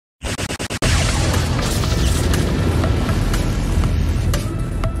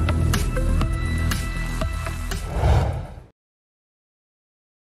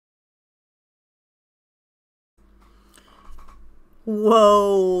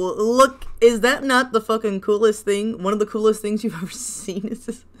Whoa, look, is that not the fucking coolest thing? One of the coolest things you've ever seen is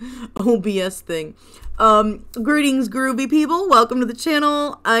this OBS thing. Greetings, groovy people. Welcome to the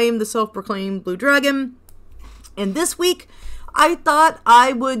channel. I am the self-proclaimed Blue Dragon. And this week, I thought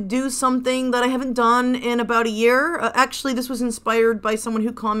I would do something that I haven't done in about a year. Actually, this was inspired by someone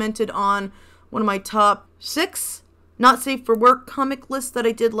who commented on one of my top 6 not safe for work comic lists that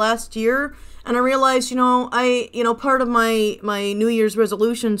I did last year. And I realized, part of my New Year's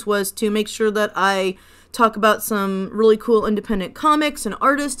resolutions was to make sure that I talk about some really cool independent comics and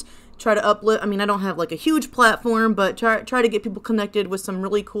artists, try to uplift. I mean, I don't have like a huge platform, but try to get people connected with some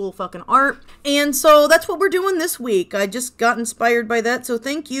really cool fucking art. And so that's what we're doing this week. I just got inspired by that, so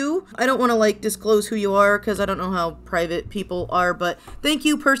thank you. I don't want to like disclose who you are because I don't know how private people are, but thank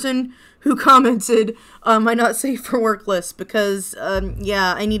you, person who commented on my not safe for work list, because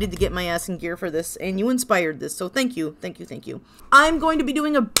yeah, I needed to get my ass in gear for this, and you inspired this, so thank you, thank you, thank you. I'm going to be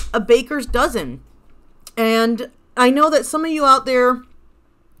doing a baker's dozen, and I know that some of you out there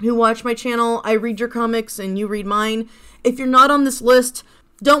who watch my channel, I read your comics and you read mine. If you're not on this list,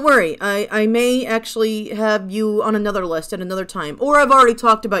 don't worry, I may actually have you on another list at another time. Or I've already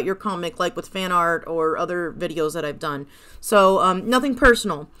talked about your comic, like with fan art or other videos that I've done. So, nothing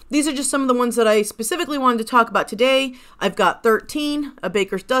personal. These are just some of the ones that I specifically wanted to talk about today. I've got 13, a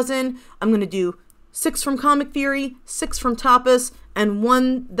baker's dozen. I'm going to do 6 from ComicFury, 6 from Tapas, and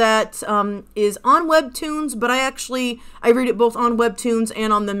 1 that is on Webtoons, but I read it both on Webtoons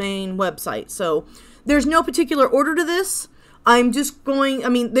and on the main website. So, there's no particular order to this. I'm just going,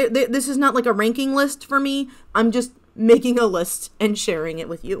 this is not like a ranking list for me. I'm just making a list and sharing it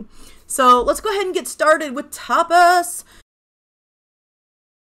with you. So let's go ahead and get started with Tapas.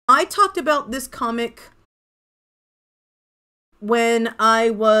 I talked about this comic when I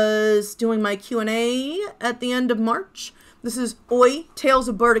was doing my Q&A at the end of March. This is Oi, Tales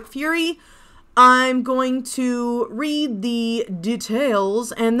of Bardic Fury. I'm going to read the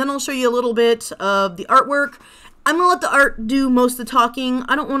details and then I'll show you a little bit of the artwork. I'm going to let the art do most of the talking.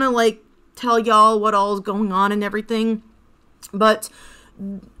 I don't want to, like, tell y'all what all is going on and everything. But,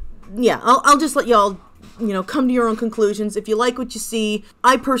 yeah, I'll just let y'all, come to your own conclusions. If you like what you see,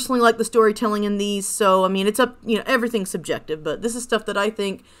 I personally like the storytelling in these. So, I mean, it's up, everything's subjective. But this is stuff that I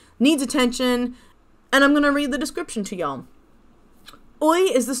think needs attention. And I'm going to read the description to y'all. Oi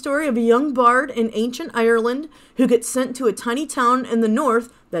is the story of a young bard in ancient Ireland who gets sent to a tiny town in the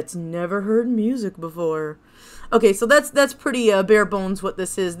north that's never heard music before. Okay, so that's pretty bare bones what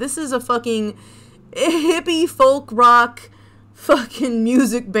this is. This is a fucking hippie folk rock fucking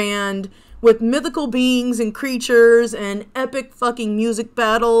music band with mythical beings and creatures and epic fucking music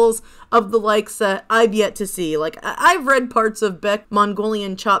battles of the likes that I've yet to see. Like, I've read parts of Beck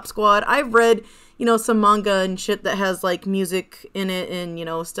Mongolian Chop Squad. I've read, some manga and shit that has, like, music in it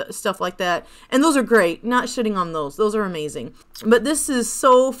and, stuff like that. And those are great. Not shitting on those. Those are amazing. But this is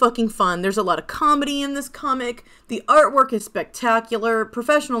so fucking fun. There's a lot of comedy in this comic. The artwork is spectacular.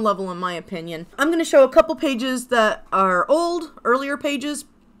 Professional level, in my opinion. I'm going to show a couple pages that are earlier pages.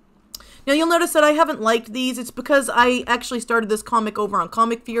 Now, you'll notice that I haven't liked these. It's because I actually started this comic over on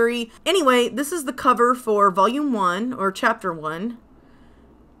ComicFury. Anyway, this is the cover for Volume 1, or Chapter 1.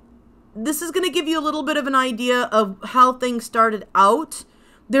 This is going to give you a little bit of an idea of how things started out.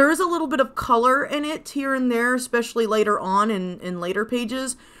 There is a little bit of color in it here and there, especially later on in later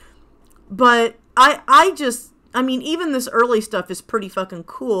pages. But even this early stuff is pretty fucking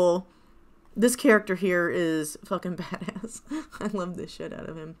cool. This character here is fucking badass. I love this shit out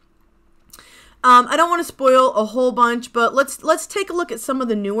of him. I don't want to spoil a whole bunch, but let's take a look at some of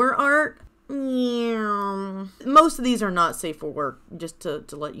the newer art. Yeah. Most of these are not safe for work, just to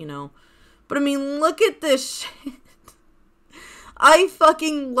let you know. But I mean, look at this shit. I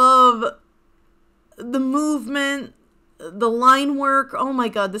fucking love the movement, the line work. Oh my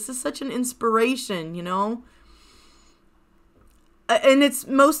god, this is such an inspiration, And it's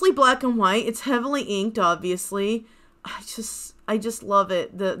mostly black and white. It's heavily inked, obviously. I just love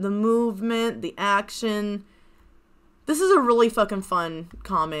it. The movement, the action. This is a really fucking fun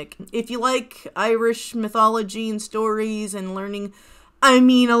comic. If you like Irish mythology and stories and learning, a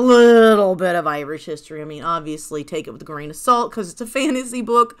little bit of Irish history. Obviously take it with a grain of salt because it's a fantasy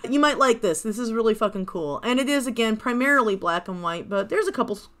book. You might like this. This is really fucking cool. And it is, again, primarily black and white, but there's a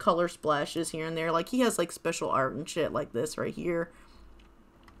couple color splashes here and there. Like, he has, like, special art and shit like this right here.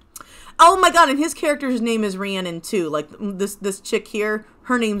 Oh my god, and his character's name is Rhiannon too. Like, this chick here,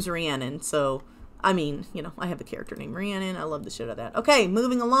 her name's Rhiannon. So, I have a character named Rhiannon. I love the shit out of that. Okay,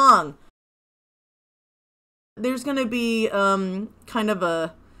 moving along. There's gonna be kind of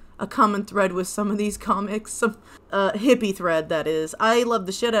a a common thread with some of these comics. Some hippie thread, that is. I love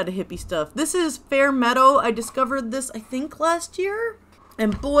the shit out of hippie stuff. This is Fair Meadow. I discovered this, I think, last year.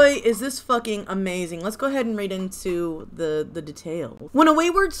 And boy, is this fucking amazing. Let's go ahead and read into the details. When a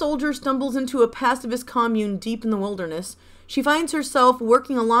wayward soldier stumbles into a pacifist commune deep in the wilderness, she finds herself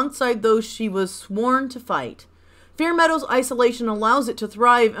working alongside those she was sworn to fight. Fair Meadow's isolation allows it to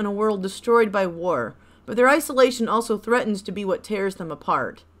thrive in a world destroyed by war, but their isolation also threatens to be what tears them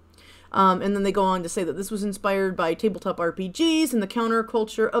apart. And then they go on to say that this was inspired by tabletop RPGs and the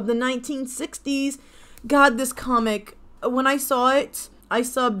counterculture of the 1960s. God, this comic, when I saw it, I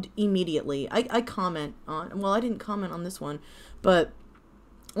subbed immediately. I comment on, well, I didn't comment on this one, but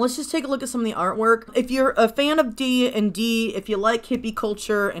let's just take a look at some of the artwork. If you're a fan of D&D, if you like hippie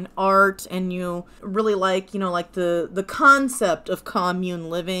culture and art, and you really like, you know, like the concept of commune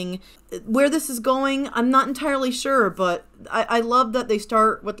living, where this is going, I'm not entirely sure, but I love that they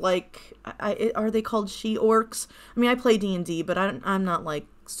start with, like, are they called she-orcs? I mean, I play D&D, but I'm not, like,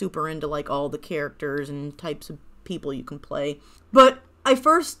 super into, like, all the characters and types of people you can play. But I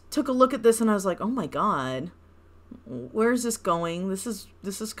first took a look at this and I was like, oh my god, where's this going? This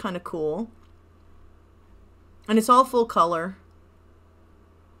is kind of cool. And it's all full color.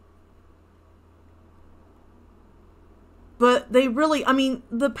 But they really, I mean,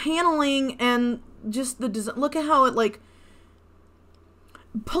 the paneling and just the design, look at how it, like,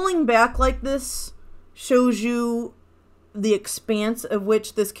 pulling back like this shows you the expanse of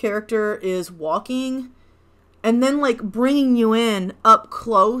which this character is walking. And then, like, bringing you in up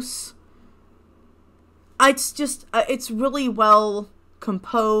close. It's just, it's really well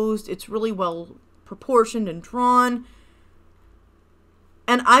composed. It's really well proportioned and drawn.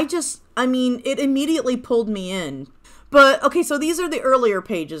 And I mean, it immediately pulled me in. But, okay, so these are the earlier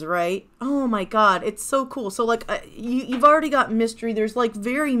pages, right? Oh my god, it's so cool. So, like, you've already got mystery. There's, like,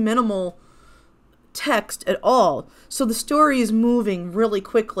 very minimal text at all. So the story is moving really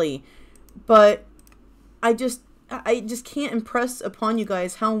quickly. But I just can't impress upon you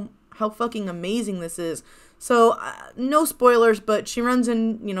guys how fucking amazing this is. So, no spoilers, but she runs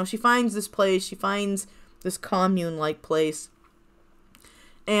in, you know, she finds this place, she finds this commune-like place.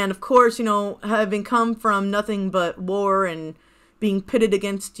 And, of course, you know, having come from nothing but war and being pitted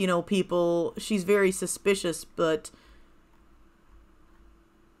against, you know, people, she's very suspicious, but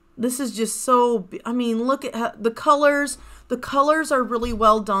this is just so, I mean, look at how, the colors are really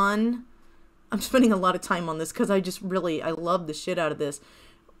well done. I'm spending a lot of time on this because I love the shit out of this.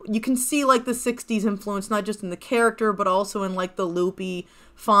 You can see, like, the 60s influence, not just in the character, but also in, like, the loopy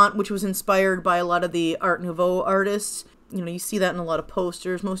font, which was inspired by a lot of the Art Nouveau artists. You know, you see that in a lot of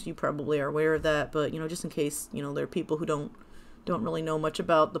posters. Most of you probably are aware of that, but, you know, just in case, you know, there are people who don't really know much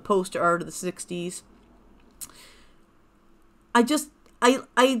about the poster art of the 60s.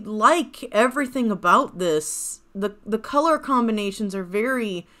 I like everything about this. The color combinations are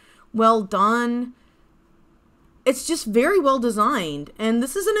very well done. It's just very well designed. And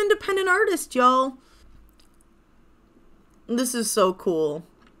this is an independent artist, y'all. This is so cool.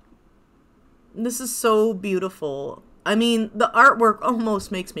 This is so beautiful. I mean, the artwork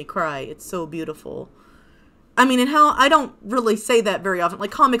almost makes me cry. It's so beautiful. I mean, and how, I don't really say that very often.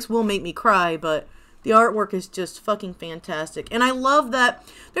 Like, comics will make me cry, but the artwork is just fucking fantastic. And I love that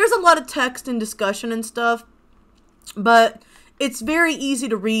there's a lot of text and discussion and stuff, but it's very easy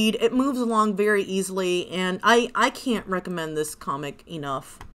to read. It moves along very easily, and I can't recommend this comic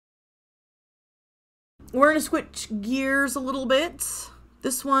enough. We're going to switch gears a little bit.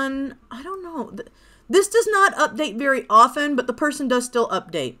 This one, I don't know. This does not update very often, but the person does still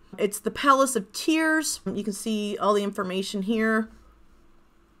update. It's the Palace of Tears. You can see all the information here.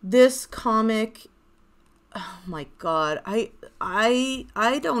 This comic, oh my god, I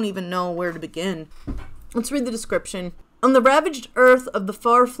don't even know where to begin. Let's read the description. On the ravaged earth of the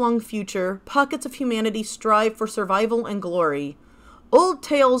far-flung future, pockets of humanity strive for survival and glory. Old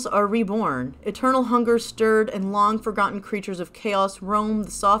tales are reborn. Eternal hunger stirred and long-forgotten creatures of chaos roam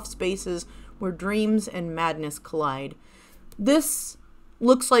the soft spaces where dreams and madness collide. This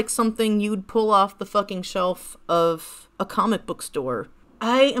looks like something you'd pull off the fucking shelf of a comic book store.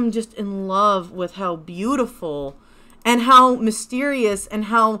 I am just in love with how beautiful and how mysterious and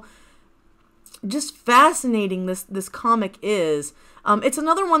how just fascinating this comic is. It's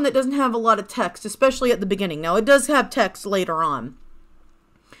another one that doesn't have a lot of text, especially at the beginning. Now, it does have text later on.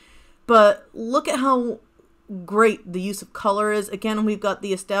 But look at how great the use of color is. Again, we've got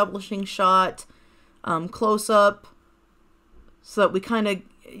the establishing shot, close up, so that we kind of,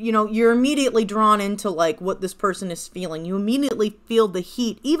 you know, you're immediately drawn into, like, what this person is feeling. You immediately feel the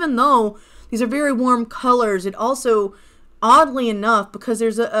heat. Even though these are very warm colors, it also oddly enough, because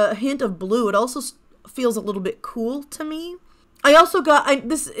there's a hint of blue, it also feels a little bit cool to me. I also got,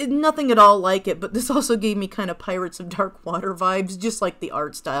 this nothing at all like it, but this also gave me kind of Pirates of Dark Water vibes, just like the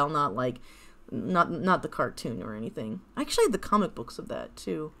art style, not like, not the cartoon or anything. I actually had the comic books of that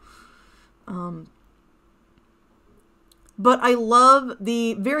too. But I love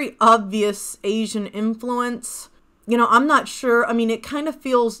the very obvious Asian influence. You know, I'm not sure. I mean, it kind of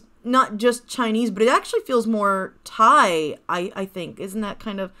feels not just Chinese, but it actually feels more Thai, I think. Isn't that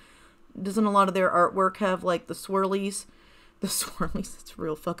kind of, doesn't a lot of their artwork have like the swirlies? The swirlies, it's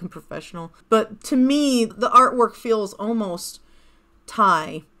real fucking professional. But to me, the artwork feels almost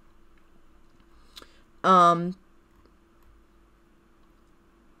Thai. That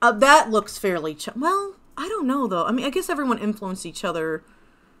looks fairly, well, I don't know though. I mean, I guess everyone influenced each other,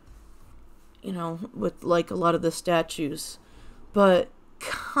 you know, with like a lot of the statues. But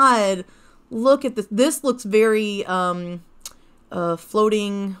God, look at this. This looks very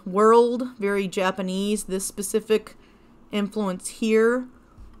floating world, very Japanese. This specific influence here.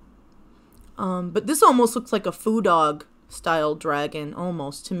 But this almost looks like a Foo Dog style dragon,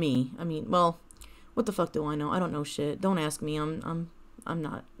 almost, to me. I mean, well, what the fuck do I know? I don't know shit. Don't ask me. I'm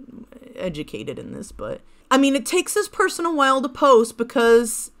not educated in this, but I mean, it takes this person a while to post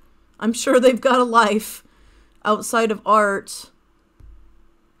because I'm sure they've got a life outside of art.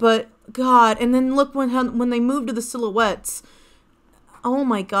 But God, and then look when they move to the silhouettes. Oh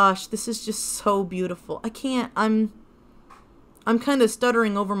my gosh, this is just so beautiful. I can't. I'm kind of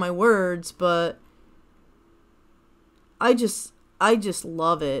stuttering over my words, but I just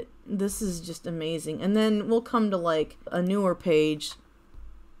love it. This is just amazing. And then we'll come to like a newer page.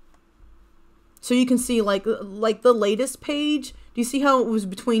 So you can see like the latest page. Do you see how it was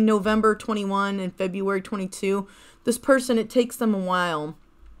between November 21 and February 22? This person, it takes them a while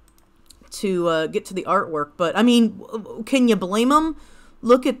to get to the artwork. But I mean, can you blame them?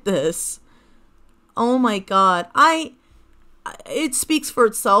 Look at this. Oh my God. It speaks for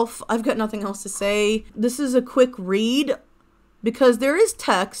itself. I've got nothing else to say. This is a quick read because there is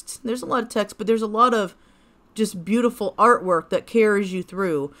text. There's a lot of text, but there's a lot of just beautiful artwork that carries you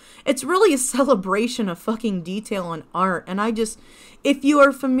through. It's really a celebration of fucking detail and art. And if you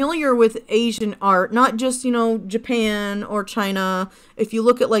are familiar with Asian art, not just, you know, Japan or China, if you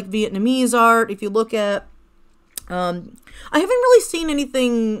look at like Vietnamese art, if you look at, I haven't really seen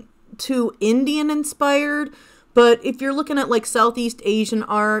anything too Indian inspired, but if you're looking at like Southeast Asian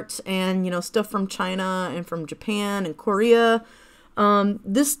art and, you know, stuff from China and from Japan and Korea,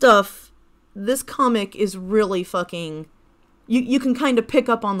 this comic is really fucking, you can kind of pick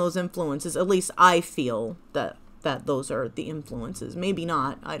up on those influences. At least I feel that those are the influences. Maybe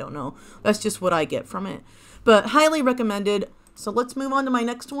not. I don't know. That's just what I get from it. But highly recommended. So let's move on to my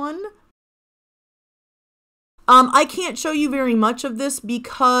next one. I can't show you very much of this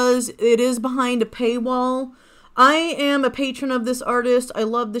because it is behind a paywall. I am a patron of this artist. I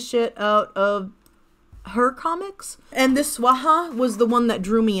love the shit out of her comics. And this Swaha was the one that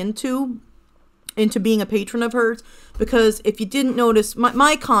drew me into being a patron of hers, because if you didn't notice,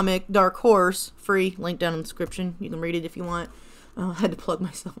 my comic, Dark Horse, free, link down in the description, you can read it if you want. I had to plug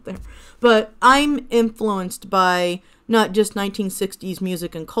myself there. But I'm influenced by not just 1960s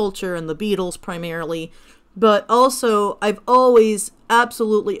music and culture and the Beatles primarily, but also I've always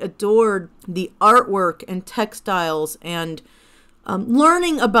absolutely adored the artwork and textiles and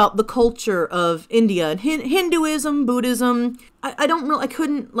learning about the culture of India and Hinduism, Buddhism. I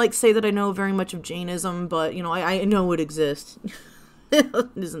couldn't like say that I know very much of Jainism, but you know, I know it exists.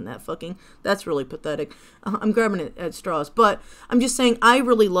 Isn't that fucking, that's really pathetic. I'm grabbing it at straws, but I'm just saying I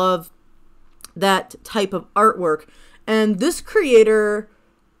really love that type of artwork. And this creator,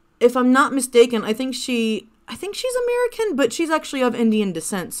 if I'm not mistaken, I think she's American, but she's actually of Indian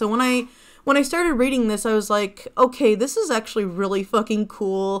descent. So when I started reading this, I was like, okay, this is actually really fucking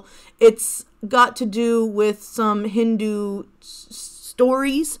cool. It's got to do with some Hindu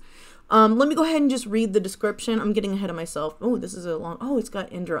stories. Let me go ahead and just read the description. I'm getting ahead of myself. Oh, this is a long, oh, it's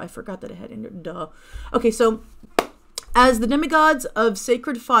got Indra. I forgot that it had Indra. Duh. Okay, so as the demigods of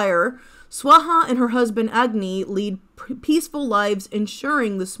sacred fire, Swaha and her husband Agni lead peaceful lives,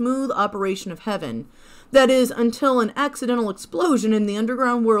 ensuring the smooth operation of heaven. That is, until an accidental explosion in the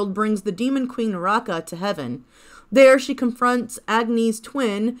underground world brings the demon queen Raka to heaven. There she confronts Agni's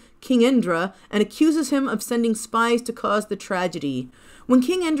twin, King Indra, and accuses him of sending spies to cause the tragedy. When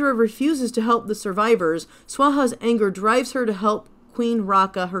King Indra refuses to help the survivors, Swaha's anger drives her to help Queen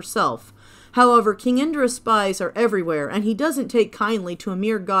Raka herself. However, King Indra's spies are everywhere, and he doesn't take kindly to a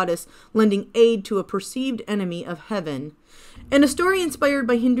mere goddess lending aid to a perceived enemy of heaven. In a story inspired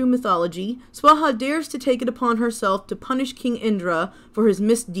by Hindu mythology, Swaha dares to take it upon herself to punish King Indra for his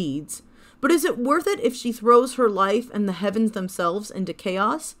misdeeds. But is it worth it if she throws her life and the heavens themselves into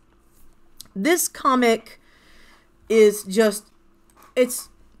chaos? This comic is just, it's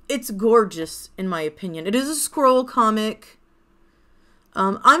gorgeous in my opinion. It is a scroll comic.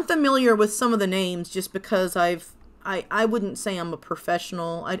 I'm familiar with some of the names just because I wouldn't say I'm a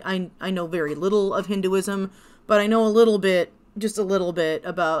professional. I know very little of Hinduism, but I know a little bit, just a little bit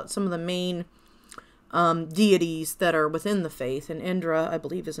about some of the main deities that are within the faith, and Indra, I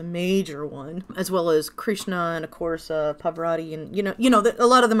believe, is a major one, as well as Krishna and of course Pavarotti, and you know a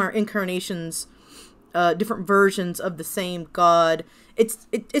lot of them are incarnations, different versions of the same god.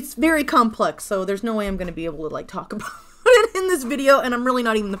 It's very complex, so there's no way I'm going to be able to like talk about it in this video, and I'm really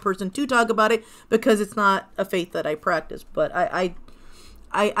not even the person to talk about it because it's not a faith that I practice. But I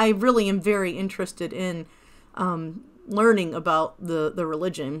really am very interested in learning about the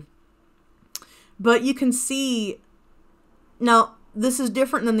religion. But you can see, now this is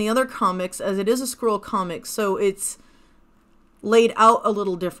different than the other comics as it is a scroll comic, so it's laid out a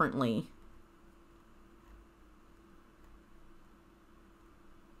little differently.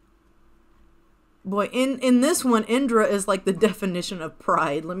 Boy, in this one, Indra is like the definition of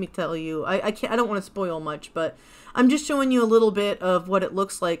pride, let me tell you. I don't want to spoil much, but I'm just showing you a little bit of what it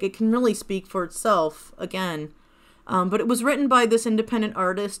looks like. It can really speak for itself, again. But it was written by this independent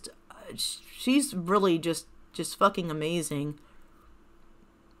artist. She's really just fucking amazing.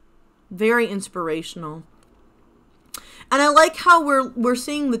 Very inspirational. And I like how we're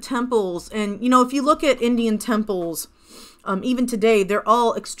seeing the temples, and you know, if you look at Indian temples, even today, they're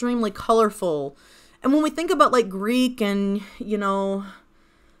all extremely colorful. And when we think about like Greek and, you know,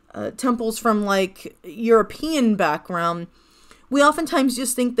 temples from like European background, we oftentimes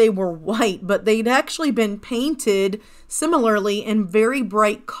just think they were white, but they'd actually been painted similarly in very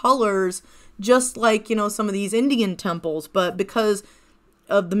bright colors, just like, you know, some of these Indian temples. But because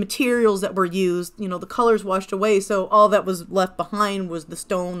of the materials that were used, you know, the colors washed away, so all that was left behind was the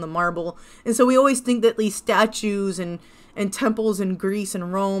stone, the marble. And so we always think that these statues and temples in Greece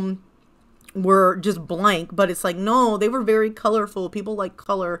and Rome were just blank, but it's like, no, they were very colorful. People like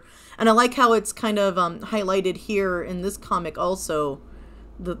color. And I like how it's kind of highlighted here in this comic also,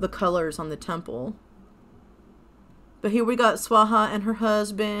 the colors on the temple. But here we got Swaha and her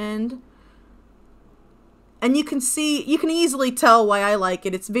husband. And you can see, you can easily tell why I like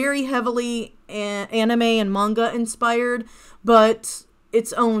it. It's very heavily anime and manga inspired, but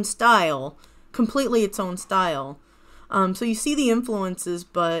its own style. Completely its own style. So you see the influences,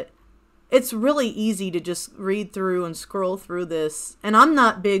 but it's really easy to just read through and scroll through this. And I'm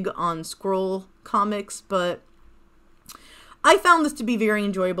not big on scroll comics, but I found this to be very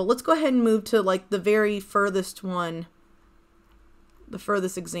enjoyable. Let's go ahead and move to like the very furthest one. The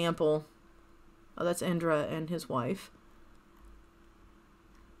furthest example. Oh, that's Indra and his wife.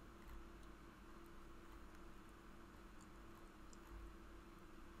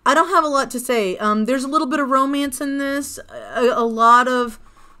 I don't have a lot to say. There's a little bit of romance in this. A lot of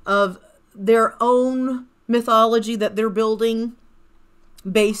their own mythology that they're building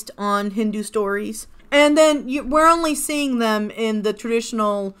based on Hindu stories. And then we're only seeing them in the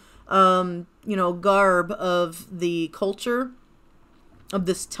traditional, you know, garb of the culture of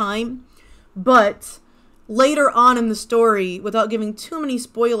this time. But later on in the story, without giving too many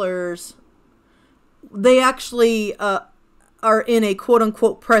spoilers, they actually are in a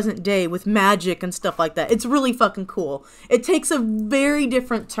quote-unquote present day with magic and stuff like that. It's really fucking cool. It takes a very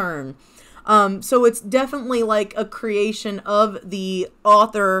different turn. So it's definitely like a creation of the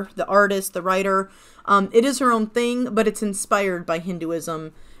author, the artist, the writer. It is her own thing, but it's inspired by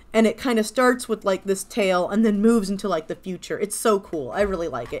Hinduism. And it kind of starts with like this tale and then moves into like the future. It's so cool. I really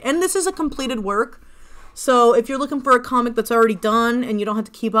like it. And this is a completed work. So if you're looking for a comic that's already done and you don't have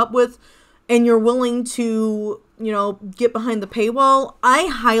to keep up with, and you're willing to, you know, get behind the paywall, I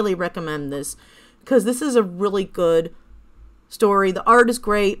highly recommend this because this is a really good story. The art is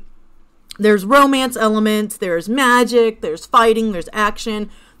great. There's romance elements, there's magic, there's fighting, there's action,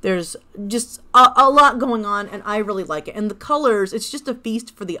 there's just a lot going on, and I really like it. And the colors, it's just a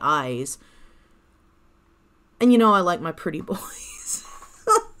feast for the eyes. And you know I like my pretty boys.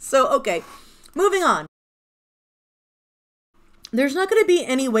 So, okay, moving on. There's not going to be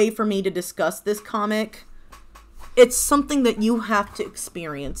any way for me to discuss this comic. It's something that you have to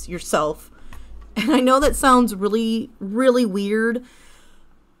experience yourself. And I know that sounds really, really weird,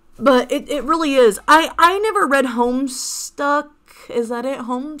 But it really is. I never read Homestuck. Is that it?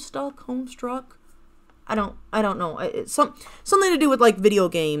 Homestruck? I don't know. It's something to do with like video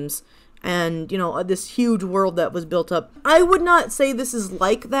games and, you know, this huge world that was built up. I would not say this is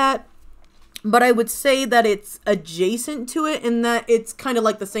like that, but I would say that it's adjacent to it in that it's kind of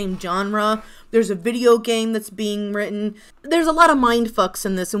like the same genre. There's a video game that's being written. There's a lot of mindfucks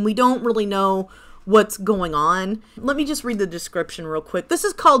in this, and we don't really know what's going on. Let me just read the description real quick. This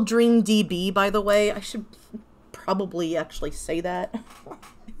is called DreamDB, by the way. I should probably actually say that.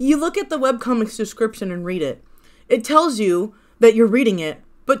 You look at the webcomic's description and read it. It tells you that you're reading it,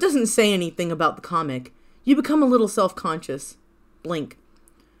 but doesn't say anything about the comic. You become a little self-conscious. Blink.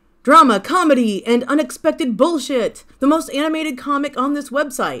 Drama, comedy, and unexpected bullshit. The most animated comic on this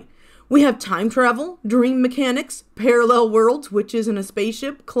website. We have time travel, dream mechanics, parallel worlds, witches in a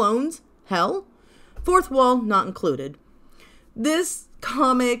spaceship, clones, hell. Fourth wall not included. This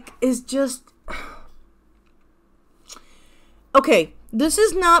comic is just... Okay, this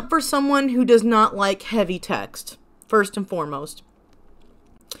is not for someone who does not like heavy text, first and foremost.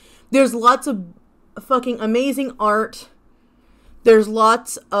 There's lots of fucking amazing art. There's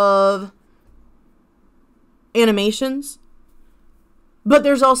lots of animations. But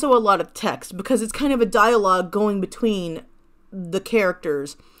there's also a lot of text because it's kind of a dialogue going between the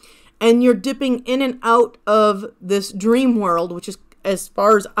characters. And you're dipping in and out of this dream world, which is, as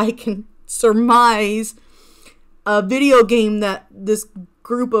far as I can surmise, a video game that this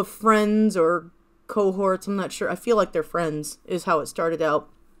group of friends or cohorts, I'm not sure, I feel like they're friends, is how it started out.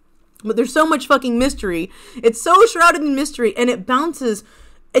 But there's so much fucking mystery. It's so shrouded in mystery, and it bounces.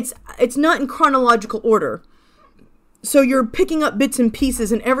 It's not in chronological order. So you're picking up bits and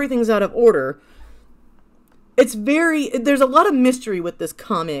pieces, and everything's out of order. There's a lot of mystery with this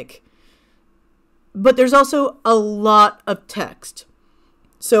comic. But there's also a lot of text.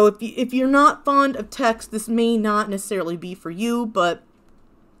 So if you're not fond of text, this may not necessarily be for you, but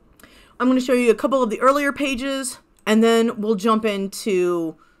I'm going to show you a couple of the earlier pages, and then we'll jump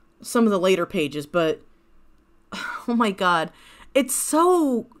into some of the later pages. But oh my god, it's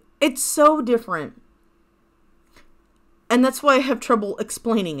so different. And that's why I have trouble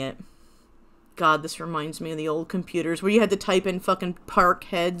explaining it. God, this reminds me of the old computers where you had to type in fucking park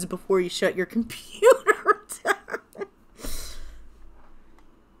heads before you shut your computer down.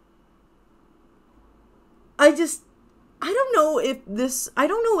 I don't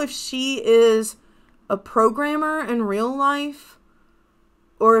know if she is a programmer in real life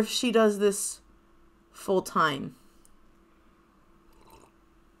or if she does this full time.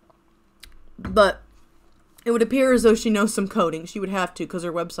 But it would appear as though she knows some coding. She would have to, because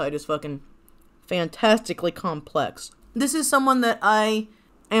her website is fucking fantastically complex. This is someone that I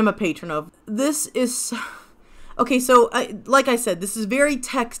am a patron of. This is... Okay, so, like I said, this is very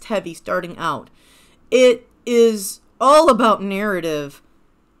text heavy starting out. It is all about narrative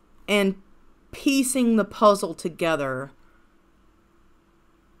and piecing the puzzle together.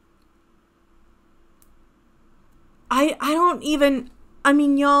 I don't even... I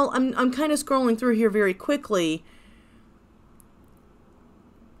mean, y'all, I'm kind of scrolling through here very quickly.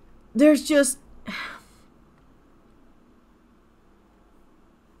 There's just...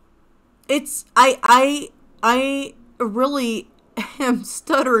 It's... I really am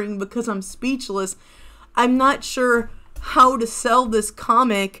stuttering because I'm speechless. I'm not sure how to sell this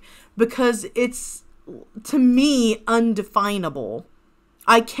comic because it's, to me, undefinable.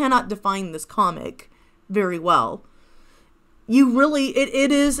 I cannot define this comic very well. You really,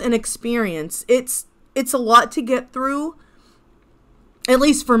 it is an experience. It's a lot to get through. At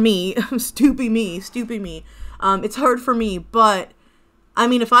least for me. Stupid me. It's hard for me, but, I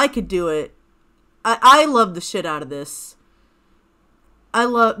mean, if I could do it, I love the shit out of this.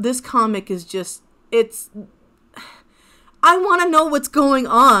 This comic is just, I want to know what's going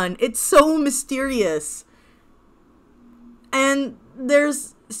on. It's so mysterious. And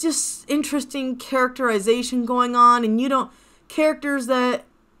there's just interesting characterization going on, and characters that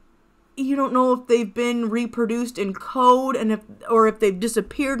you don't know if they've been reproduced in code or if they've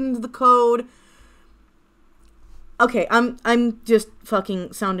disappeared into the code. Okay, I'm just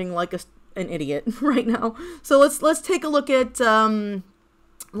fucking sounding like an idiot right now. So let's take a look at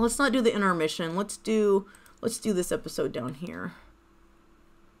let's not do the intermission. Let's do this episode down here.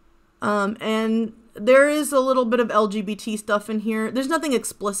 And there is a little bit of LGBT stuff in here. There's nothing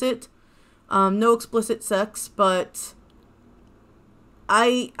explicit. No explicit sex, but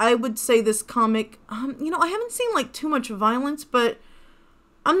I would say this comic, I haven't seen like too much violence, but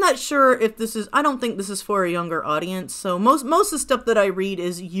I'm not sure if I don't think this is for a younger audience. So most of the stuff that I read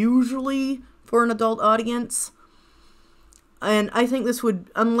is usually for an adult audience. And I think this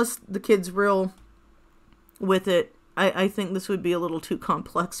would, unless the kid's real with it, I think this would be a little too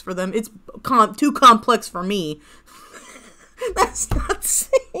complex for them. It's too complex for me. That's not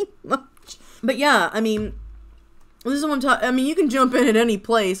saying much. But yeah, I mean, this is what I'm talking. I mean, you can jump in at any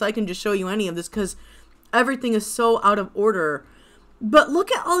place. I can just show you any of this because everything is so out of order. But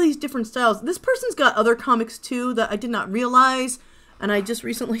look at all these different styles. This person's got other comics too that I did not realize, and I just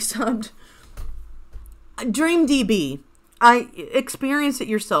recently subbed. DreamDB. I experience it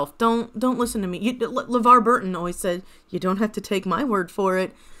yourself. Don't listen to me. LeVar Burton always said, you don't have to take my word for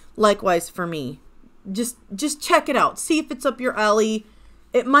it. Likewise for me. Just check it out. See if it's up your alley.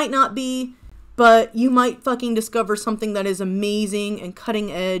 It might not be, but you might fucking discover something that is amazing and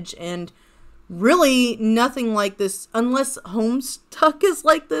cutting edge and really nothing like this, unless Homestuck is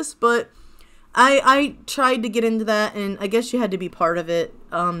like this, but I tried to get into that, and I guess you had to be part of it,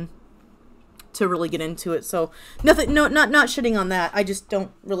 to really get into it. So nothing, no, not shitting on that. I just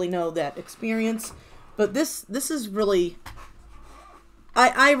don't really know that experience. But this is really,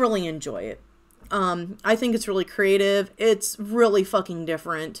 I really enjoy it. I think it's really creative. It's really fucking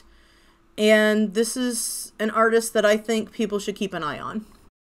different. And this is an artist that I think people should keep an eye on.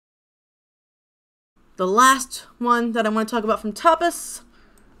 The last one that I want to talk about from Tapas.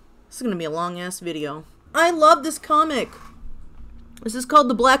 This is going to be a long ass video. I love this comic. This is called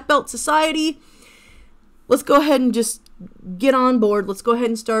the Black Belt Society. Let's go ahead and just get on board. Let's go ahead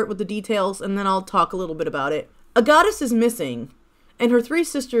and start with the details, and then I'll talk a little bit about it. A goddess is missing, and her 3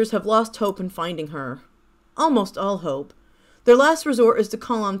 sisters have lost hope in finding her. Almost all hope. Their last resort is to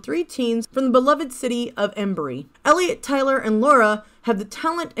call on 3 teens from the beloved city of Embry. Elliot, Tyler, and Laura have the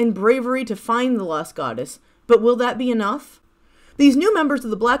talent and bravery to find the lost goddess, but will that be enough? These new members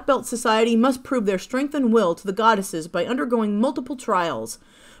of the Black Belt Society must prove their strength and will to the goddesses by undergoing multiple trials.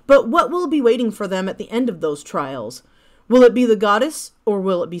 But what will be waiting for them at the end of those trials? Will it be the goddess, or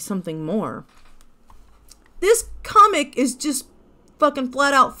will it be something more? This comic is just fucking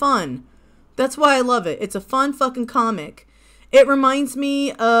flat out fun. That's why I love it. It's a fun fucking comic. It reminds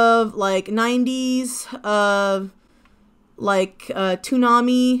me of like 90s,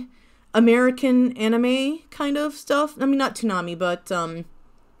 Toonami, American anime kind of stuff. I mean, not Toonami, but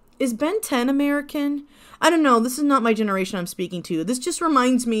is Ben 10 American? I don't know. This is not my generation I'm speaking to. This just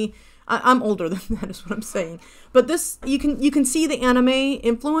reminds me. I'm older than that, is what I'm saying. But this, you can see the anime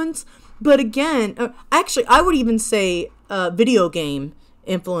influence. But again, actually, I would even say video game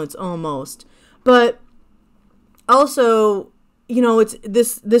influence almost. But also, you know, it's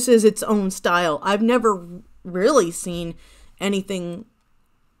this is its own style. I've never really seen anything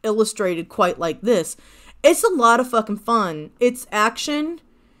illustrated quite like this. It's a lot of fucking fun. It's action.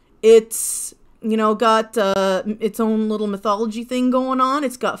 It's, you know, got its own little mythology thing going on.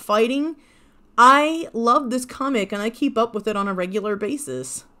 It's got fighting. I love this comic, and I keep up with it on a regular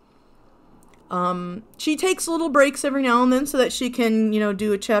basis. She takes little breaks every now and then so that she can, you know,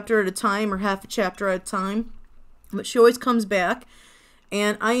 do a chapter at a time or half a chapter at a time. But she always comes back.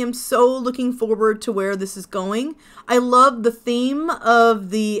 And I am so looking forward to where this is going. I love the theme of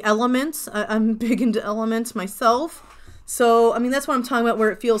the elements. I'm big into elements myself. So, I mean, that's what I'm talking about,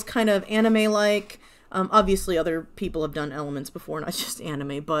 where it feels kind of anime-like. Obviously, other people have done elements before, not just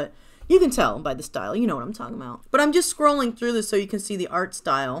anime, but you can tell by the style. You know what I'm talking about. But I'm just scrolling through this so you can see the art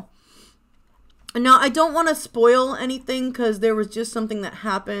style. Now, I don't want to spoil anything because there was just something that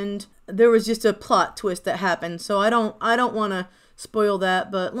happened. There was just a plot twist that happened, so I don't want to spoil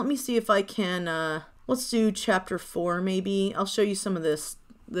that, but let me see if I can, let's do chapter 4 maybe. I'll show you some of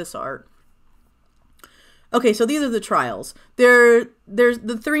this art. Okay, so these are the trials. There's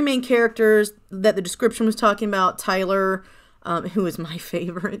the 3 main characters that the description was talking about. Tyler, who is my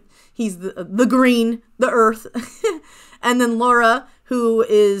favorite. He's the green, the earth. And then Laura, who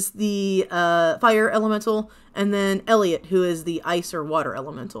is the fire elemental. And then Elliot, who is the ice or water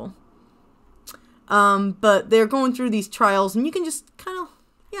elemental. But they're going through these trials, and you can just kind of,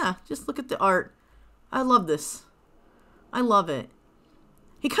 yeah, just look at the art. I love this. I love it.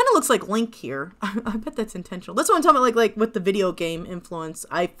 He kind of looks like Link here. I bet that's intentional. That's what I'm talking about, like with the video game influence,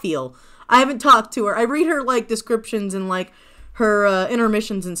 I feel. I haven't talked to her. I read her, like, descriptions and, like, her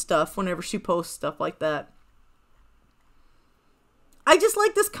intermissions and stuff whenever she posts stuff like that. I just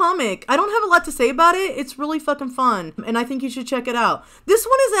like this comic. I don't have a lot to say about it. It's really fucking fun, and I think you should check it out. This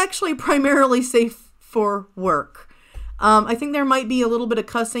one is actually primarily safe for work. I think there might be a little bit of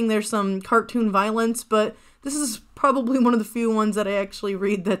cussing. There's some cartoon violence, but this is probably one of the few ones that I actually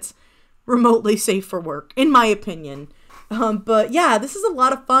read that's remotely safe for work, in my opinion. But yeah, this is a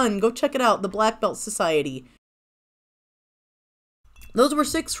lot of fun. Go check it out, the Black Belt Society. Those were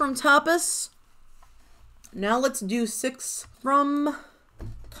 6 from Tapas. Now let's do 6 from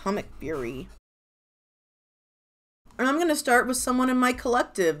ComicFury. And I'm going to start with someone in my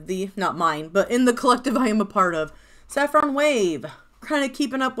collective, not mine, but in the collective I am a part of. Saffron Wave. Kind of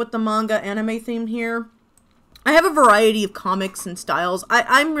keeping up with the manga anime theme here. I have a variety of comics and styles.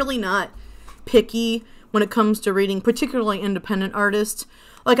 I'm really not picky when it comes to reading, particularly independent artists.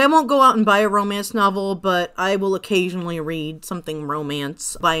 Like, I won't go out and buy a romance novel, but I will occasionally read something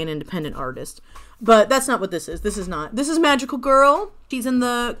romance by an independent artist. But that's not what this is. This is not. This is Magical Girl. She's in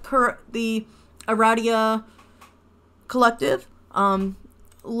the Aradia collective.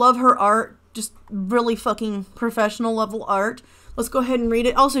 Love her art. Just really fucking professional level art. Let's go ahead and read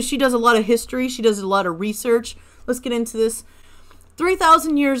it. Also, she does a lot of history. She does a lot of research. Let's get into this.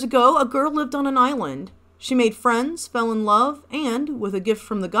 3,000 years ago, a girl lived on an island. She made friends, fell in love, and, with a gift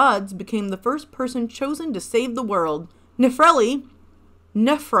from the gods, became the first person chosen to save the world. Nefreli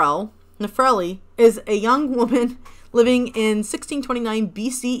is a young woman living in 1629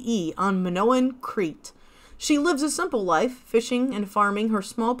 BCE on Minoan, Crete. She lives a simple life, fishing and farming her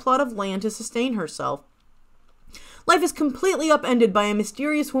small plot of land to sustain herself. Life is completely upended by a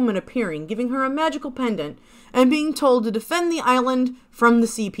mysterious woman appearing, giving her a magical pendant, and being told to defend the island from the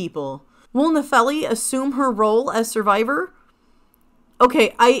sea people. Will Nefeli assume her role as survivor?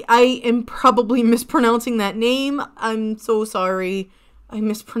 Okay, I am probably mispronouncing that name. I'm so sorry. I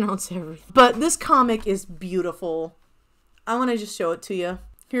mispronounce everything. But this comic is beautiful. I want to just show it to you.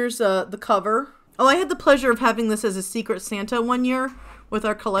 Here's the cover. Oh, I had the pleasure of having this as a Secret Santa one year with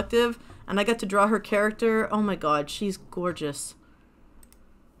our collective, and I got to draw her character. Oh my god, she's gorgeous.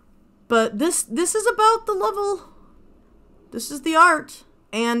 But this is about the level. This is the art.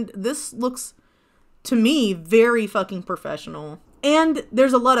 And this looks, to me, very fucking professional. And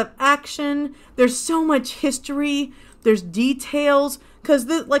there's a lot of action. There's so much history. There's details. Because,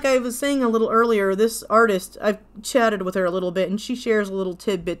 like I was saying a little earlier, this artist, I've chatted with her a little bit, and she shares little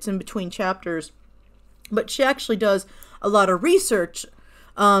tidbits in between chapters. But she actually does a lot of research,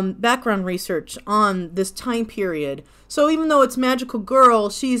 background research on this time period. So even though it's Magical Girl,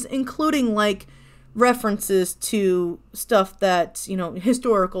 she's including, like, references to stuff that, you know,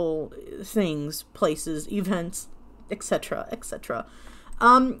 historical things, places, events, etc., etc.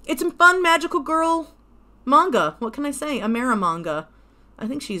 It's a fun Magical Girl manga. What can I say? Amera manga. I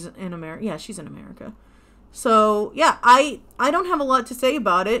think she's in America. Yeah, she's in America. So, yeah, I don't have a lot to say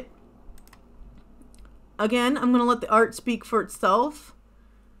about it. Again, I'm going to let the art speak for itself.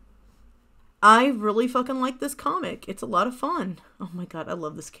 I really fucking like this comic. It's a lot of fun. Oh my god, I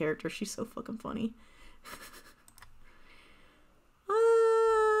love this character. She's so fucking funny.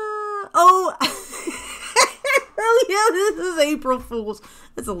 Oh! Oh yeah, this is April Fool's.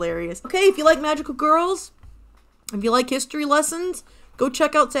 That's hilarious. Okay, if you like magical girls, if you like history lessons, go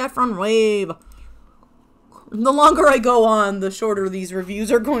check out Saffron Wave. The longer I go on, the shorter these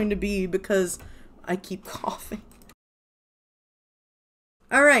reviews are going to be because I keep coughing.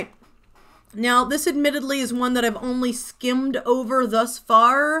 Alright. Now, this admittedly is one that I've only skimmed over thus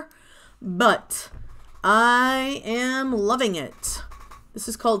far, but I am loving it. This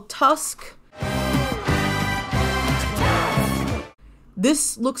is called Tusk.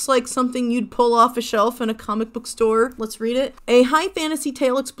 This looks like something you'd pull off a shelf in a comic book store. Let's read it. A high fantasy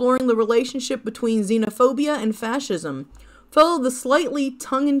tale exploring the relationship between xenophobia and fascism. Follow the slightly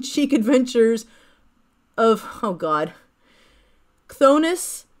tongue-in-cheek adventures of, oh god,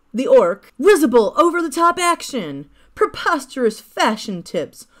 Chthonus the Orc. Risible over-the-top action, preposterous fashion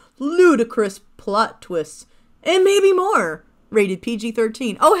tips, ludicrous plot twists, and maybe more. Rated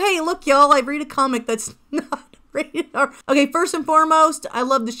PG-13. Oh hey, look y'all, I read a comic that's not rated R. Okay, first and foremost, I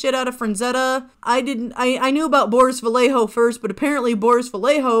love the shit out of Frenzetta. I knew about Boris Vallejo first, but apparently Boris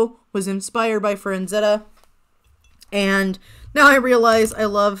Vallejo was inspired by Frenzetta. And now I realize I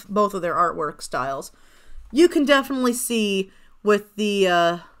love both of their artwork styles. You can definitely see with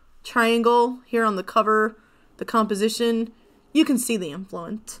the triangle here on the cover, the composition, you can see the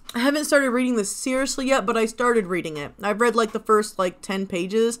influence. I haven't started reading this seriously yet, but I started reading it. I've read like the first like 10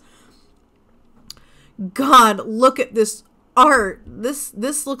 pages. God, look at this art. This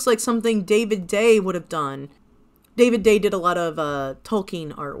looks like something David Day would have done. David Day did a lot of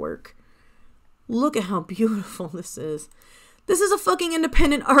Tolkien artwork. Look at how beautiful this is. This is a fucking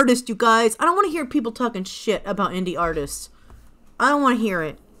independent artist, you guys. I don't want to hear people talking shit about indie artists. I don't want to hear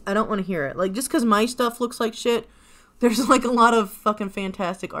it. I don't want to hear it. Like, just because my stuff looks like shit, there's like a lot of fucking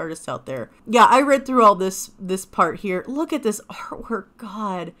fantastic artists out there. Yeah, I read through all this part here. Look at this artwork.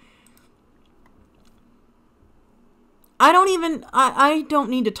 God. I don't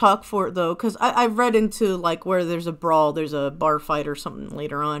need to talk for it though, because I've read into like where there's a brawl, there's a bar fight or something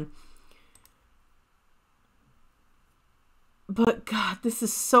later on. But God, this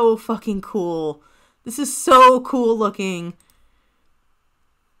is so fucking cool. This is so cool looking.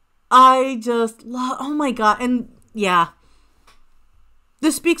 I just love, oh my God. And yeah,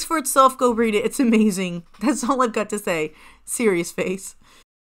 this speaks for itself. Go read it. It's amazing. That's all I've got to say. Serious face.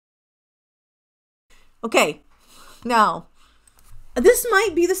 Okay, now, this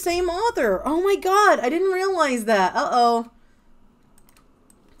might be the same author. Oh my God, I didn't realize that. Uh-oh.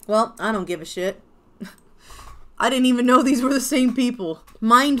 Well, I don't give a shit. I didn't even know these were the same people.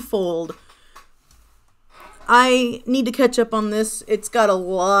 Mindfold. I need to catch up on this. It's got a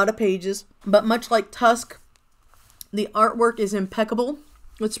lot of pages, but much like Tusk, the artwork is impeccable.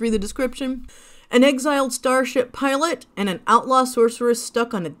 Let's read the description. An exiled starship pilot and an outlaw sorceress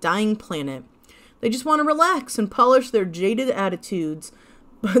stuck on a dying planet. They just want to relax and polish their jaded attitudes,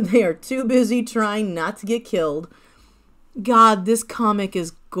 but they are too busy trying not to get killed. God, this comic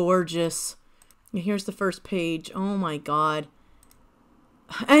is gorgeous. Here's the first page. Oh my God.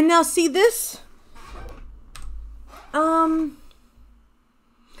 And now see this? Again,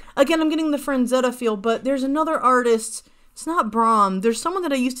 I'm getting the Franzetta feel, but there's another artist. It's not Brahm. There's someone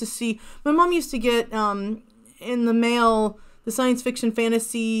that I used to see. My mom used to get, in the mail, the science fiction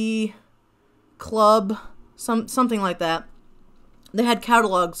fantasy club, something like that. They had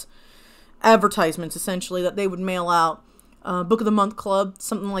catalogs, advertisements essentially, that they would mail out. Book of the month club,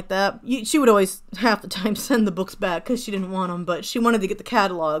 something like that. She would always half the time send the books back because she didn't want them, but she wanted to get the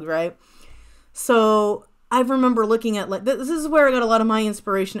catalog, right? So I remember looking at, like, this is where I got a lot of my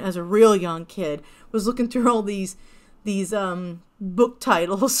inspiration as a real young kid, was looking through all these book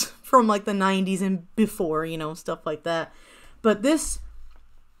titles from like the 90s and before, you know, stuff like that. But this,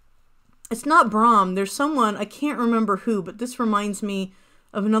 it's not Brahm. There's someone, I can't remember who, but this reminds me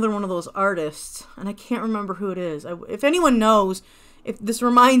of another one of those artists, and I can't remember who it is. If anyone knows, if this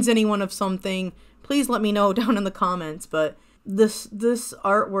reminds anyone of something, please let me know down in the comments. But this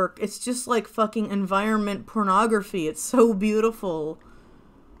artwork, it's just like fucking environment pornography. It's so beautiful.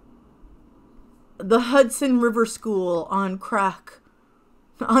 The Hudson River School on crack,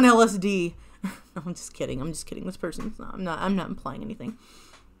 on LSD. No, I'm just kidding. This person's not. I'm not implying anything.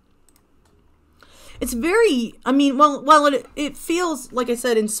 It's very, I mean, while it feels, like I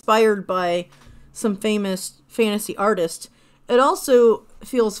said, inspired by some famous fantasy artists, it also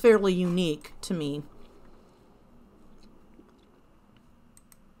feels fairly unique to me.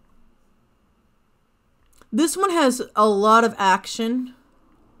 This one has a lot of action.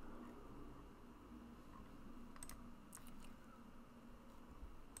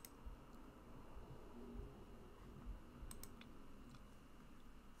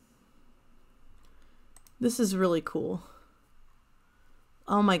 This is really cool.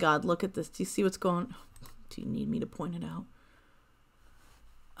 Oh my God, look at this. Do you see what's going on? Do you need me to point it out?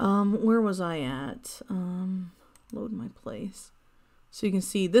 Where was I at? Load my place. So you can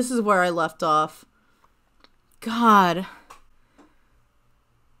see, this is where I left off. God.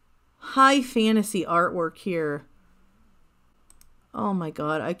 High fantasy artwork here. Oh my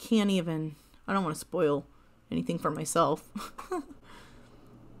God, I can't even, I don't want to spoil anything for myself.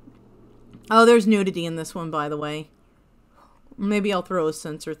 Oh, there's nudity in this one, by the way. Maybe I'll throw a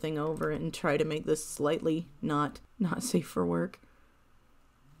censor thing over it and try to make this slightly not safe for work.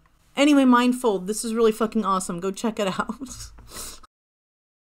 Anyway, Mindfold, this is really fucking awesome. Go check it out.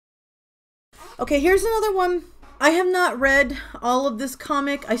 Okay, here's another one. I have not read all of this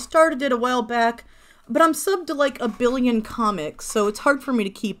comic. I started it a while back, but I'm subbed to like 1 billion comics, so it's hard for me to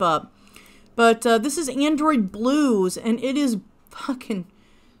keep up. But this is Android Blues, and it is fucking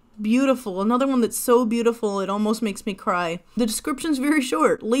beautiful. Another one that's so beautiful it almost makes me cry. The description's very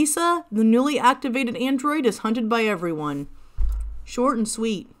short. Lisa, the newly activated android, is hunted by everyone. Short and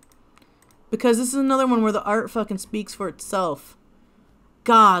sweet. Because this is another one where the art fucking speaks for itself.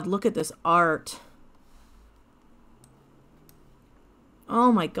 God, look at this art.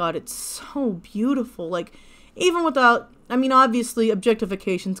 Oh my God, it's so beautiful. Like, even without, I mean, obviously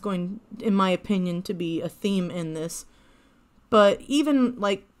objectification's going, in my opinion, to be a theme in this. But even,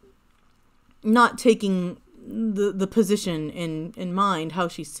 like, not taking the position in mind, how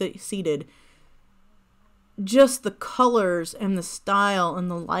she's seated, just the colors and the style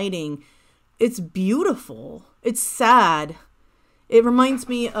and the lighting, it's beautiful. It's sad. It reminds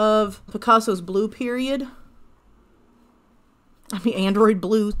me of Picasso's Blue period. I mean, Android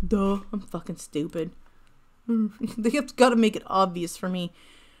Blue, duh, I'm fucking stupid. They have got to make it obvious for me.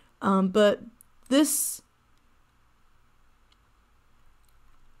 But this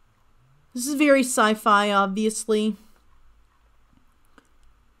is very sci-fi, obviously.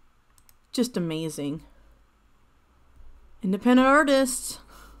 Just amazing. Independent artists.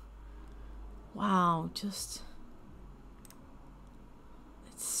 Wow, just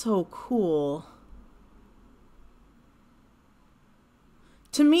so cool.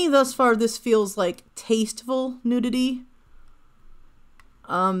 To me, thus far, this feels like tasteful nudity.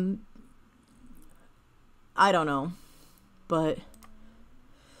 I don't know, but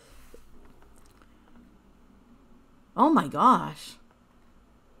oh my gosh.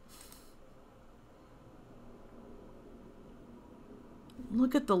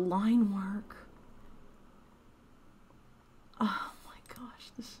 Look at the line work. Oh my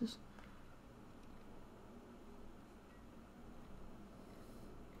gosh, this is...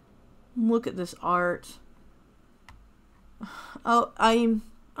 Look at this art. Oh, I'm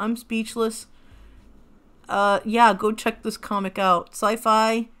speechless. Yeah, go check this comic out.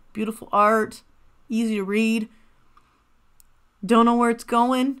 Sci-fi, beautiful art, easy to read. Don't know where it's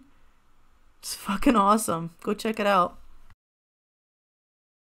going. It's fucking awesome. Go check it out.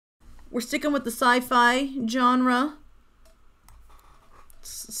 We're sticking with the sci-fi genre.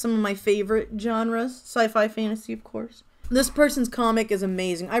 It's some of my favorite genres. Sci-fi fantasy, of course. This person's comic is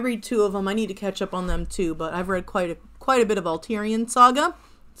amazing. I read 2 of them. I need to catch up on them too, but I've read quite a bit of Altarion Saga.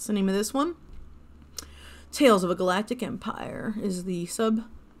 That's the name of this one. Tales of a Galactic Empire is the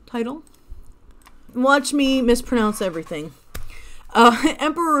subtitle. Watch me mispronounce everything.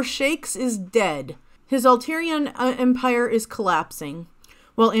 Emperor Shakes is dead. His Altarion Empire is collapsing,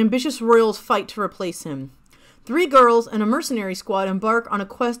 while ambitious royals fight to replace him. 3 girls and a mercenary squad embark on a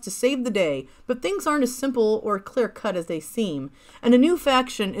quest to save the day, but things aren't as simple or clear-cut as they seem, and a new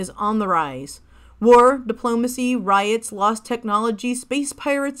faction is on the rise. War, diplomacy, riots, lost technology, space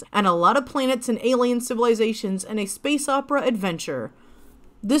pirates, and a lot of planets and alien civilizations, and a space opera adventure.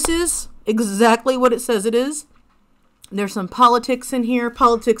 This is exactly what it says it is. There's some politics in here.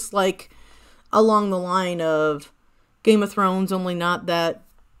 Politics like along the line of Game of Thrones, only not that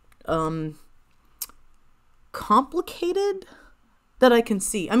complicated that I can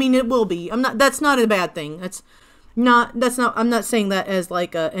see. I mean, it will be. That's not a bad thing. I'm not saying that as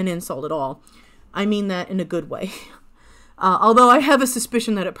like an insult at all. I mean that in a good way. Although I have a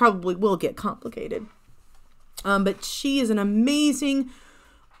suspicion that it probably will get complicated. But she is an amazing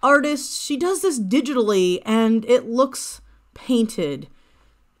artist. She does this digitally and it looks painted.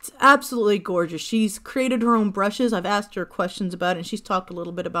 It's absolutely gorgeous. She's created her own brushes. I've asked her questions about it and she's talked a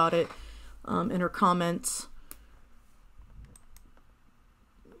little bit about it in her comments.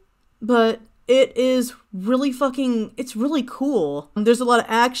 But it is really it's really cool. There's a lot of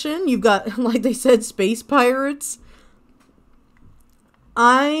action. You've got, like they said, space pirates.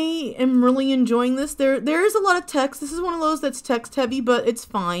 I am really enjoying this. There is a lot of text. This is one of those that's text heavy, but it's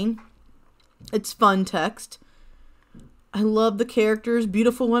fine. It's fun text. I love the characters.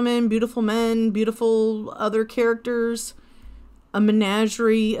 Beautiful women, beautiful men, beautiful other characters. A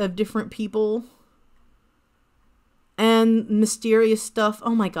menagerie of different people. And mysterious stuff.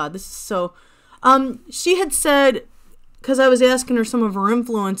 Oh my god, this is so... she had said, because I was asking her some of her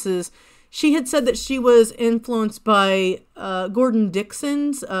influences, she had said that she was influenced by Gordon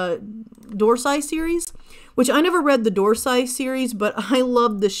Dixon's Dorsai series, which I never read the Dorsai series, but I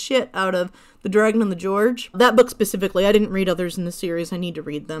loved the shit out of The Dragon and the George. That book specifically. I didn't read others in the series. I need to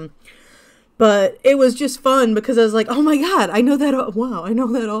read them. But it was just fun because I was like, oh my god, I know that, wow, I know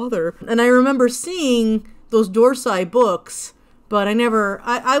that author. And I remember seeing those Dorsai books, but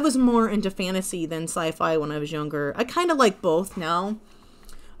I was more into fantasy than sci-fi when I was younger. I kind of like both now.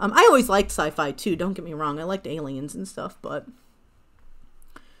 I always liked sci-fi too, don't get me wrong. I liked aliens and stuff, but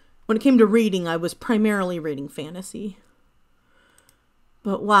when it came to reading, I was primarily reading fantasy.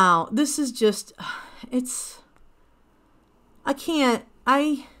 But wow, this is just, I can't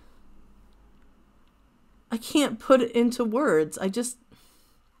put it into words.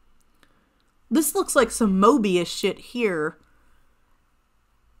 This looks like some Mobius shit here.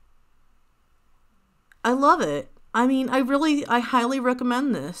 I love it. I mean, I highly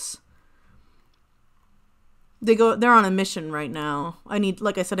recommend this. They're on a mission right now.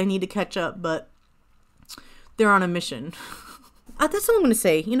 Like I said, I need to catch up, but they're on a mission. That's all I'm going to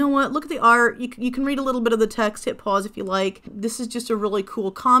say. You know what? Look at the art. You can read a little bit of the text. Hit pause if you like. This is just a really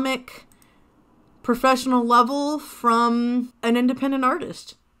cool comic. Professional level from an independent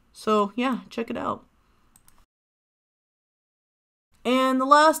artist. So, yeah, check it out. And the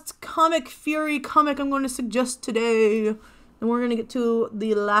last ComicFury comic I'm going to suggest today, and we're going to get to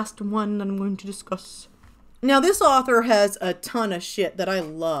the last one that I'm going to discuss. Now, this author has a ton of shit that I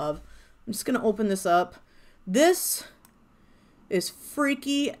love. I'm just going to open this up. This is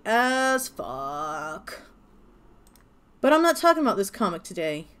freaky as fuck. But I'm not talking about this comic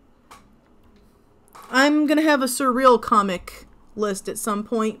today. I'm going to have a surreal comic list at some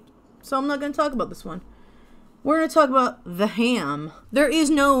point, so I'm not going to talk about this one. We're going to talk about the ham. There is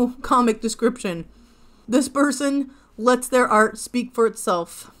no comic description. This person lets their art speak for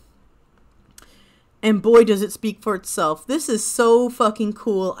itself. And boy, does it speak for itself. This is so fucking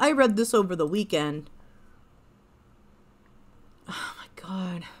cool. I read this over the weekend. Oh my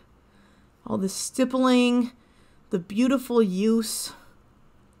god. All the stippling, the beautiful use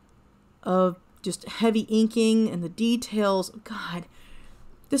of just heavy inking and the details. God,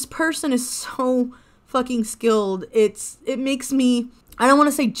 this person is so fucking skilled. It makes me, I don't want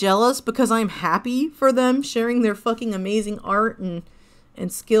to say jealous because I'm happy for them sharing their fucking amazing art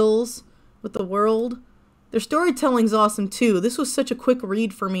and skills with the world. Their storytelling's awesome too. This was such a quick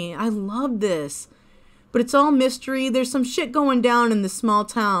read for me. I love this. But it's all mystery. There's some shit going down in this small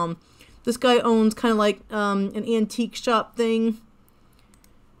town. This guy owns kind of like an antique shop thing.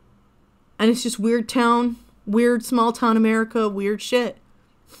 And it's just weird town. Weird small town America. Weird shit.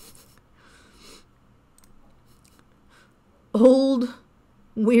 Old,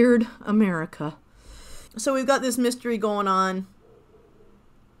 weird America. So we've got this mystery going on.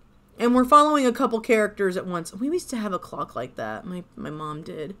 And we're following a couple characters at once. We used to have a clock like that. My mom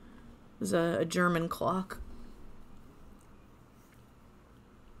did. It was a German clock.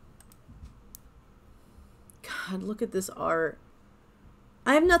 God, look at this art.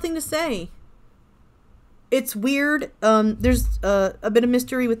 I have nothing to say. It's weird. There's a bit of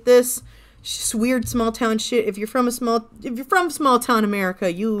mystery with this. It's just weird small town shit. If you're from small town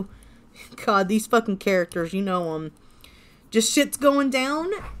America, God, these fucking characters, you know them. Just shit's going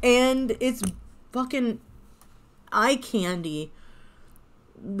down, and it's fucking eye candy.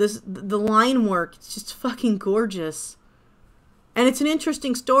 The line work, it's just fucking gorgeous. And it's an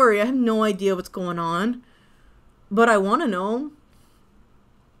interesting story. I have no idea what's going on, but I want to know.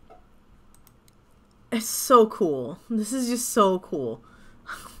 It's so cool. This is just so cool.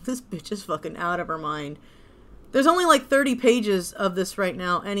 This bitch is fucking out of her mind. There's only like 30 pages of this right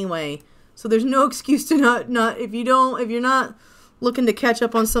now anyway. So there's no excuse to not if you're not looking to catch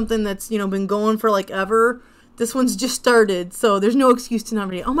up on something that's, been going for like ever. This one's just started, so there's no excuse to not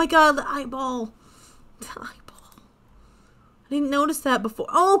read it. Oh my god, the eyeball. The eyeball. I didn't notice that before.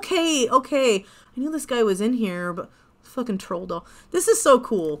 Okay. I knew this guy was in here, but fucking troll doll. This is so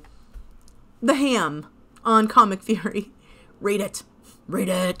cool. The ham on ComicFury. Read it. Read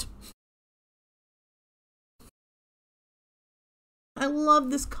it. I love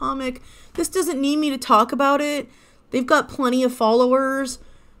this comic. This doesn't need me to talk about it. They've got plenty of followers,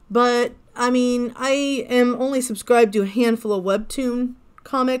 but I mean, I am only subscribed to a handful of Webtoon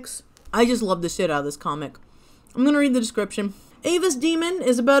comics. I just love the shit out of this comic. I'm gonna read the description. Ava's Demon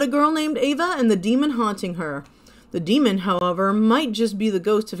is about a girl named Ava and the demon haunting her. The demon, however, might just be the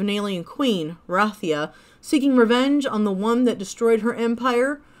ghost of an alien queen, Rathia, seeking revenge on the one that destroyed her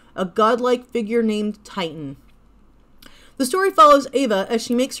empire, a godlike figure named Titan. The story follows Ava as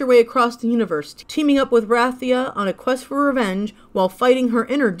she makes her way across the universe, teaming up with Rathia on a quest for revenge while fighting her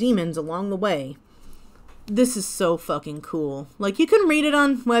inner demons along the way. This is so fucking cool. Like, you can read it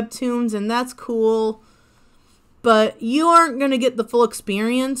on Webtoons, and that's cool, but you aren't going to get the full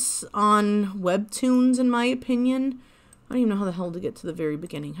experience on Webtoons, in my opinion. I don't even know how the hell to get to the very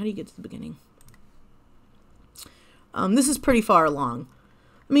beginning. How do you get to the beginning? This is pretty far along.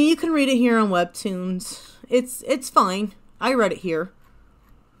 I mean, you can read it here on Webtoons. It's fine. I read it here.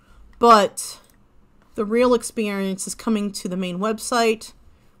 But the real experience is coming to the main website,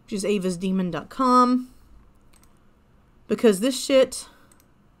 which is avasdemon.com. Because this shit,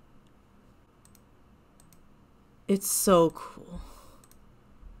 it's so cool.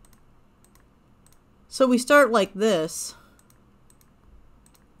 So we start like this.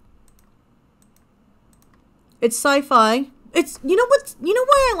 It's sci-fi. It's, you know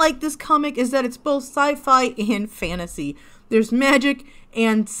why I like this comic is that it's both sci-fi and fantasy. There's magic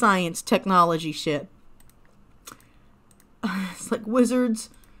and science technology shit. It's like wizards,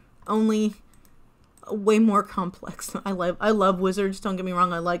 only way more complex. I love wizards, don't get me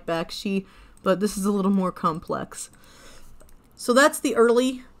wrong, I like Bakshi, but this is a little more complex. So that's the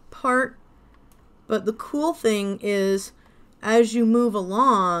early part. But the cool thing is, as you move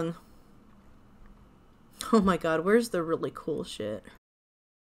along, oh my god, where's the really cool shit?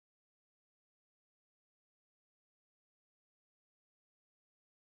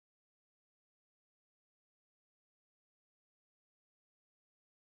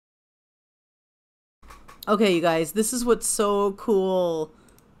 Okay, you guys, this is what's so cool.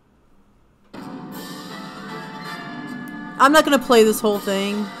 I'm not gonna play this whole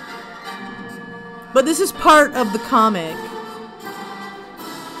thing, but this is part of the comic.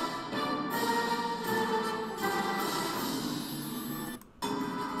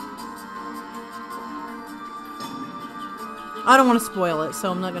 I don't want to spoil it,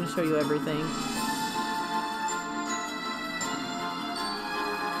 so I'm not going to show you everything.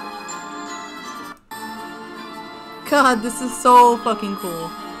 God, this is so fucking cool.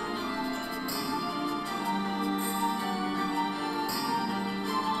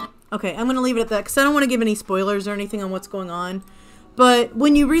 Okay, I'm going to leave it at that because I don't want to give any spoilers or anything on what's going on. But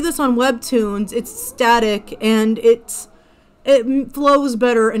when you read this on Webtoons, it's static and it flows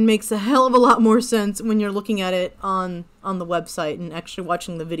better and makes a hell of a lot more sense when you're looking at it on the website and actually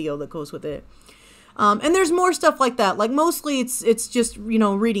watching the video that goes with it. And there's more stuff like that. Like mostly it's just, you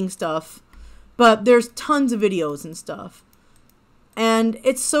know, reading stuff. But there's tons of videos and stuff. And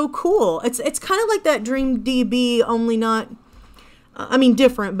it's so cool. It's kind of like that DreamDB, only not... I mean,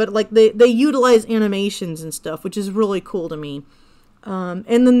 different, but like they utilize animations and stuff, which is really cool to me. And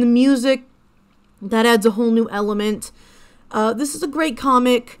then the music, that adds a whole new element. This is a great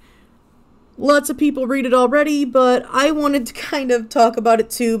comic. Lots of people read it already, but I wanted to kind of talk about it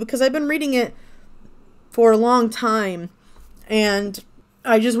too, because I've been reading it for a long time, and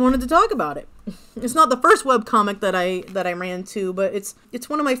I just wanted to talk about it. It's not the first webcomic that I ran to, but it's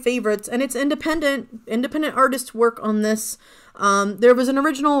one of my favorites, and it's independent artist work on this. There was an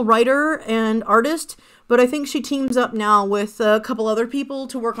original writer and artist, but I think she teams up now with a couple other people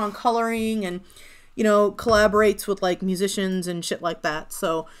to work on coloring and, you know, collaborates with like musicians and shit like that.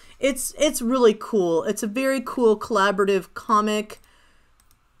 So it's really cool. It's a very cool collaborative comic,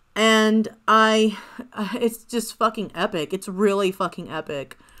 and it's just fucking epic. It's really fucking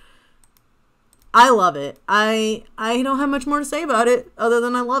epic. I love it. I don't have much more to say about it other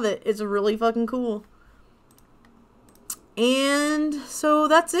than I love it. It's really fucking cool. And so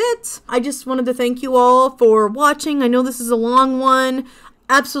that's it. I just wanted to thank you all for watching. I know this is a long one.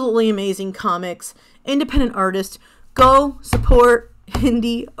 Absolutely amazing comics. Independent artist. Go support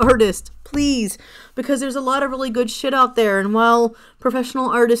indie artists, please, because there's a lot of really good shit out there, and while professional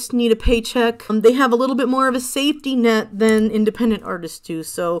artists need a paycheck, they have a little bit more of a safety net than independent artists do.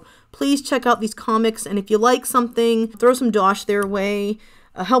 So please check out these comics, and if you like something, throw some dosh their way,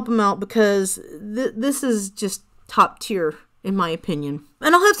 help them out, because this is just top tier in my opinion.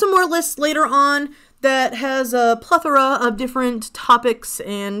 And I'll have some more lists later on that has a plethora of different topics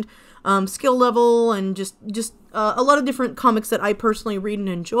and skill level, and just a lot of different comics that I personally read and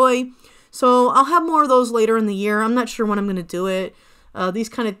enjoy. So I'll have more of those later in the year. I'm not sure when I'm going to do it. These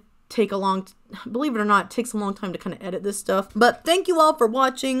kind of take a long, believe it or not, it takes a long time to kind of edit this stuff. But thank you all for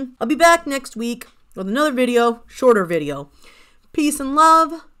watching. I'll be back next week with another video, shorter video. Peace and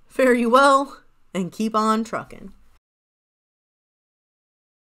love, fare you well, and keep on trucking.